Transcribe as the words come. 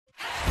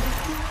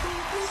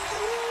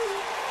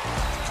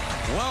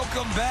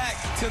Welcome back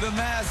to The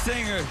Masked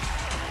Singer.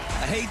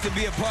 I hate to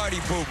be a party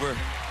pooper,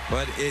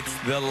 but it's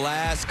the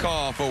last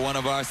call for one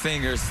of our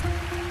singers.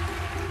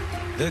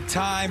 The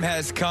time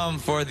has come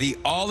for the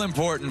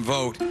all-important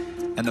vote,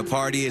 and the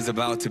party is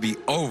about to be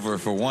over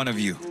for one of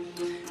you.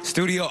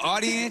 Studio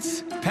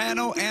audience,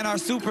 panel, and our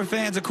super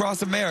fans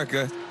across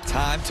America,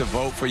 time to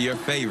vote for your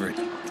favorite.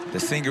 The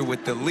singer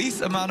with the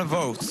least amount of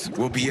votes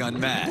will be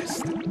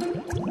unmasked.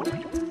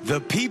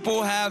 The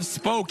people have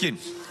spoken.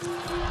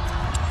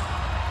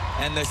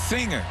 And the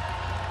singer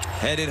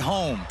headed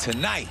home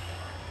tonight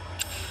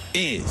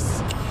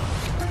is...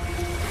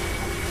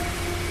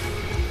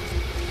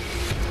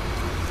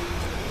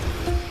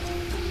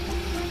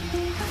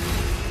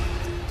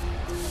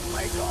 Oh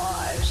my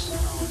gosh.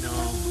 Oh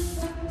no.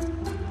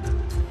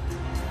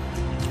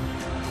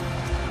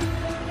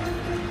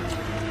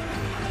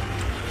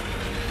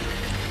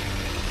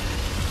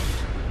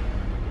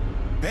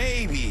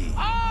 Baby.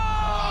 Oh!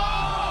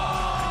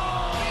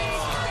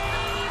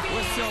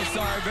 We're so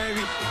sorry,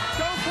 baby.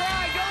 Don't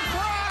cry, don't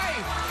cry!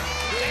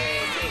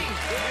 Baby,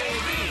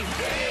 baby,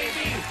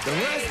 baby. The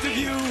rest of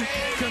you,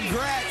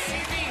 congrats.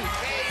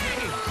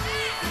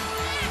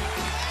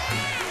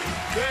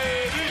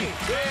 Baby,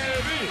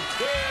 baby,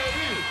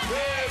 baby,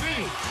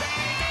 baby,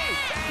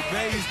 The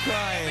baby's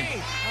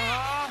crying.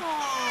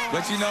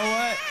 But you know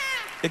what?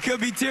 It could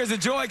be tears of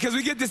joy because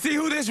we get to see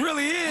who this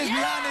really is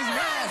behind this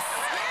mask.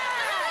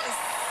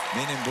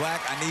 Men in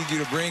Black, I need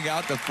you to bring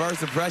out the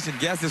first impression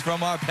guesses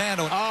from our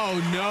panel. Oh,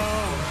 no.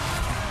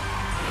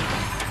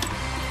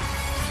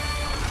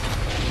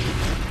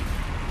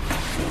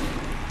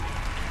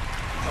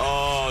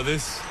 Oh,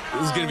 this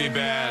is going to be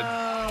bad. No.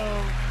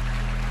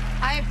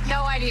 I have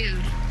no idea.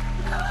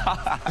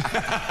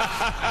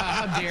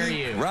 How dare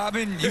you?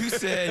 Robin, you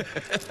said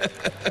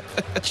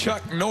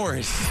Chuck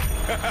Norris.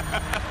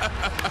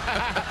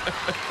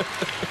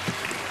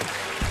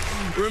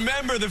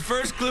 Remember, the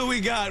first clue we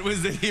got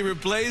was that he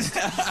replaced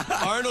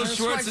Arnold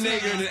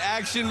Schwarzenegger in an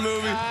action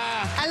movie.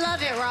 I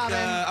love it, Robin.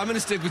 I'm going to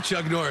stick with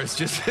Chuck Norris.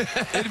 Just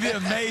It'd be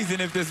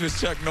amazing if this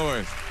was Chuck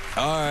Norris.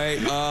 All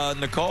right,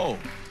 Nicole.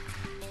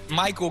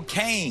 Michael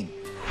Caine.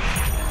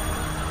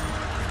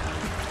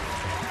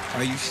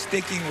 Are you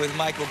sticking with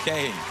Michael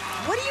Caine?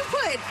 What do you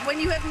put when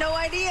you have no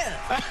idea?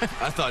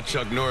 I thought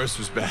Chuck Norris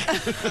was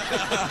bad.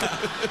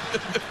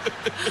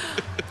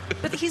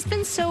 But he's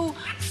been so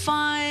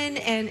fun,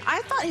 and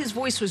I thought his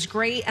voice was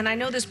great, and I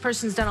know this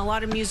person's done a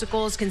lot of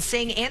musicals, can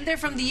sing, and they're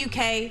from the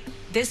UK.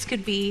 This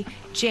could be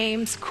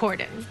James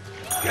Corden.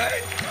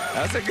 Okay,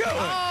 that's a good one.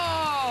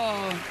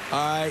 Oh.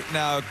 All right,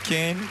 now,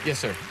 Ken. Yes,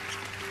 sir.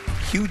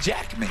 Hugh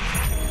Jackman.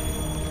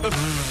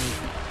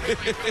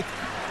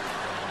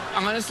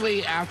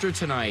 Honestly, after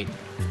tonight,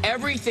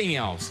 everything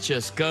else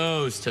just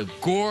goes to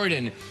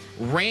Gordon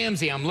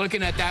Ramsay. I'm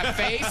looking at that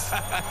face.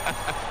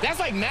 That's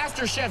like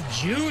Master Chef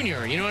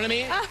Junior, you know what I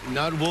mean?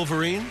 Not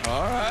Wolverine?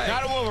 All right.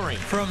 Not a Wolverine.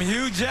 From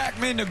Hugh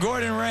Jackman to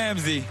Gordon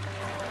Ramsay.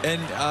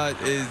 And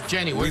is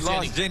Jenny, we where's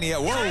lost Jenny.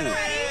 Whoa.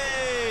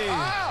 Hey!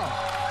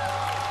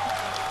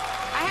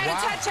 I had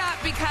to touch up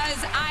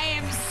because I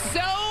am so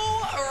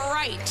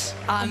right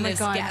on this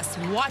guess.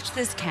 Watch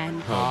this,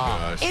 Ken. Oh,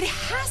 gosh. It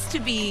has to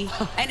be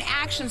an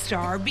action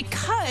star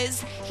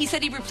because he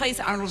said he replaced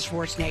Arnold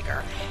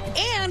Schwarzenegger.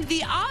 And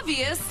the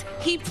obvious,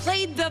 he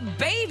played the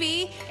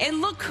baby in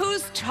Look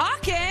Who's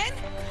Talking.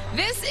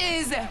 This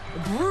is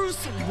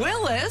Bruce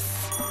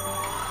Willis.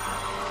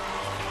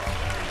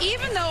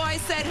 Even though I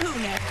said who,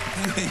 Nick?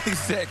 You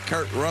said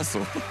Kurt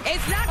Russell.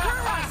 It's not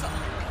Kurt Russell.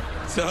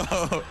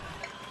 So,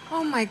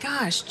 Oh my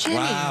gosh, Jimmy.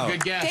 wow.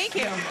 Good guess. Thank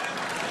you.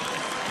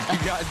 You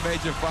guys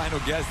made your final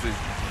guesses.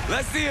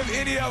 Let's see if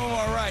any of them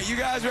are right. You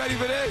guys ready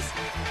for this?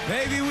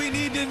 Maybe we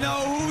need to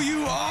know who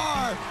you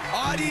are.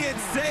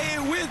 Audience, say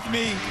it with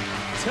me.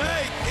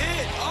 Take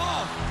it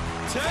off.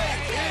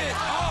 Take it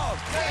off.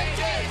 Take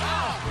it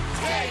off!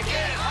 Take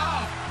it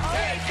off!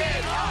 Take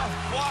it off!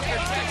 Walker,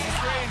 Texas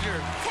Ranger.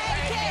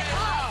 Take it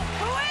off.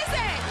 Who is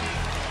it?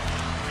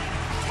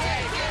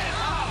 Take it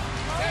off!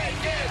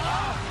 Take it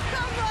off!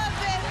 Come on,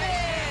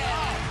 baby.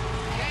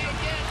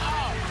 Take it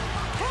off!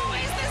 Who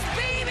is this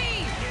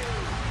baby?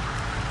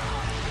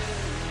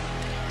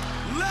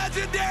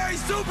 Legendary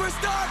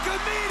superstar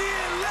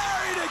comedian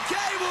Larry the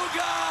Cable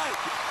Guy.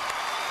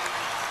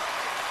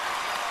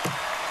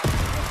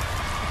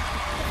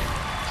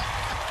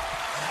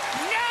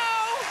 No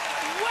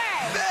way.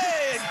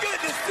 Hey, it's good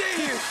to see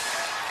you.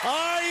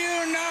 Are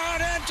you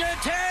not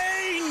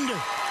entertained?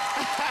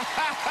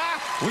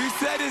 We've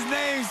said his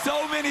name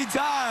so many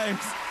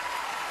times,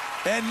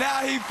 and now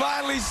he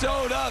finally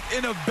showed up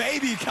in a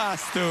baby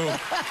costume.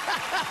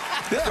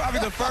 This is probably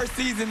the first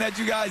season that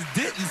you guys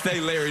didn't say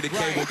Larry the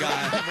Cable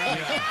Guy.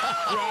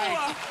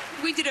 Right.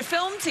 We did a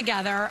film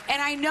together,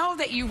 and I know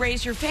that you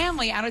raised your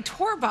family on a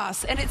tour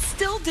bus, and it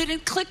still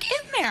didn't click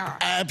in there.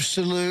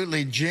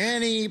 Absolutely.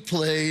 Jenny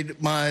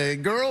played my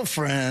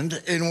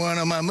girlfriend in one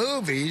of my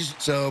movies.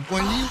 So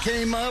when you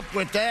came up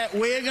with that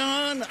wig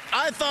on,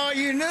 I thought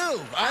you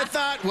knew. I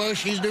thought, well,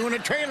 she's doing a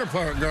Trailer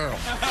Park Girl.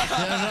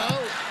 You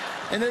know?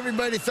 And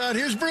everybody thought,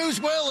 here's Bruce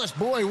Willis.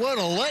 Boy, what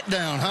a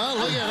letdown, huh?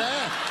 Look at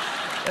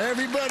that.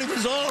 Everybody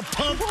was all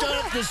pumped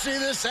up to see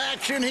this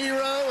action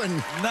hero. And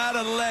not a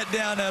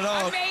letdown at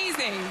all.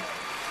 Amazing.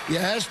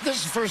 yeah, this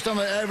is the first time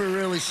I ever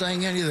really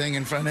sang anything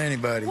in front of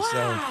anybody. Wow. So.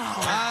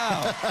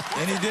 Wow.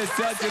 And he did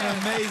such an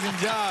amazing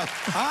job.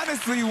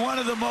 Honestly, one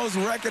of the most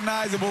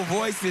recognizable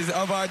voices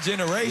of our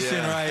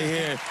generation right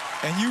here.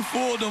 And you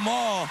fooled them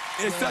all.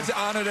 It's such an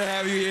honor to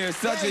have you here.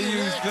 Such a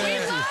huge We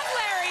fan. love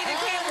Larry, the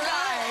cable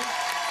guy.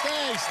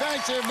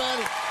 Thanks,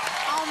 everybody.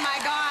 Oh, my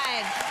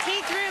God.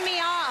 He threw me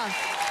off.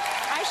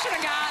 I should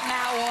have gotten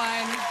that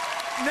one.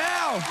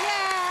 Now,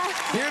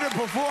 here to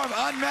perform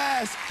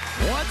Unmasked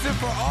once and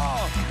for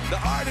all, the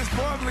artist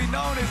formerly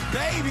known as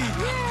Baby.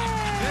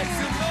 Make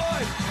some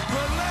noise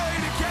for Larry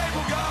the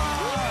Cable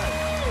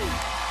Guy.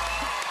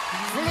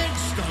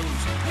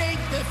 Flintstones,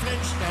 meet the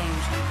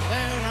Flintstones.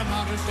 They're a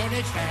modern Stone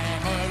Age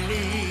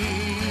family.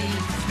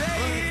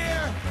 Stay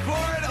here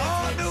for an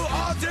all-new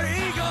alter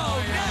ego.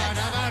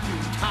 Another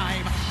new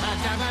time,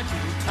 another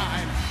new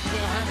time.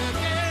 We'll have a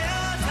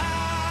better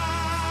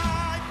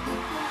time.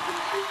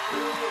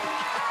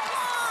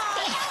 Oh,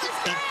 that was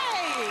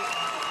great.